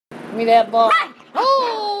Give me that ball.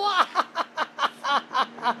 Oh!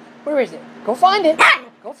 Where is it? Go find it.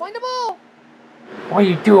 Go find the ball. What are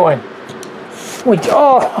you doing?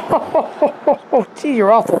 Oh, gee,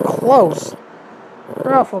 you're awful close.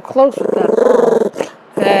 You're awful close with that ball.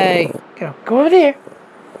 Hey, go over there.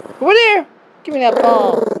 Go over there. Give me that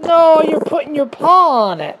ball. No, you're putting your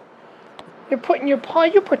paw on it. You're putting your paw.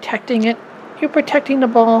 You're protecting it. You're protecting the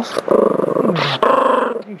ball.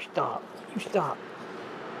 You stop. You stop.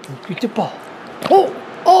 Get the ball. Oh,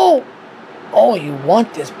 oh, oh! You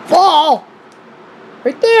want this ball?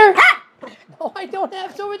 Right there. No, I don't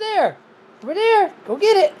have it. Over there. Over there. Go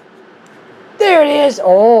get it. There it is.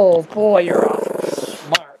 Oh boy, you're awful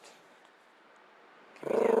smart.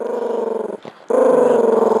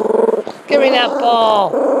 Give me that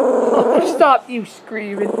ball. Oh, stop you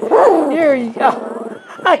screaming. Here you go.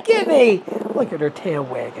 Give me. Look at her tail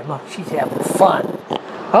wagging. Look, she's having fun.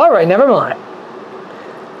 All right, never mind.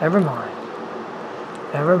 Never mind.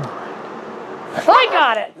 Never mind. I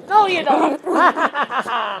got it. No, you don't.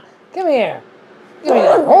 Come here. Give me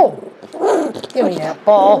that. Oh. Give me that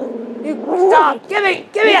ball. You stop. Give me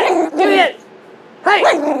it. Give me it. Hey,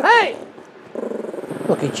 hey.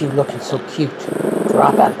 Look at you looking so cute.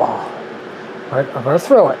 Drop that ball. All right, I'm going to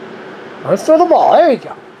throw it. I'm going to throw the ball. There you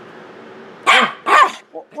go.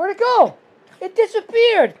 Where'd it go? It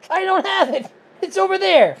disappeared. I don't have it. It's over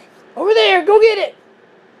there. Over there. Go get it.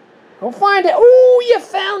 Go find it. Oh, you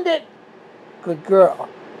found it. Good girl.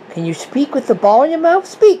 Can you speak with the ball in your mouth?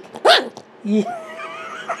 Speak. Yeah.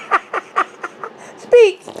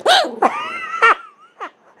 Speak.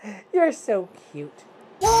 You're so cute.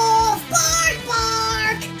 Wolf, bark,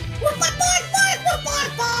 bark! Wolf, bark, bark, bark! Wolf,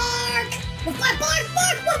 bark, bark! Wolf, bark, bark,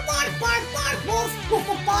 bark! Wolf, bark, bark, bark! Wolf, wolf,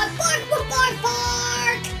 bark, bark! Wolf, bark,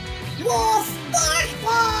 bark! Wolf, bark,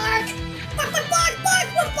 bark! Bark, bark, bark, bark!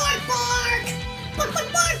 Wolf, bark, bark! Bark, bark,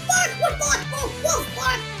 bark, bark! Wolf, bark,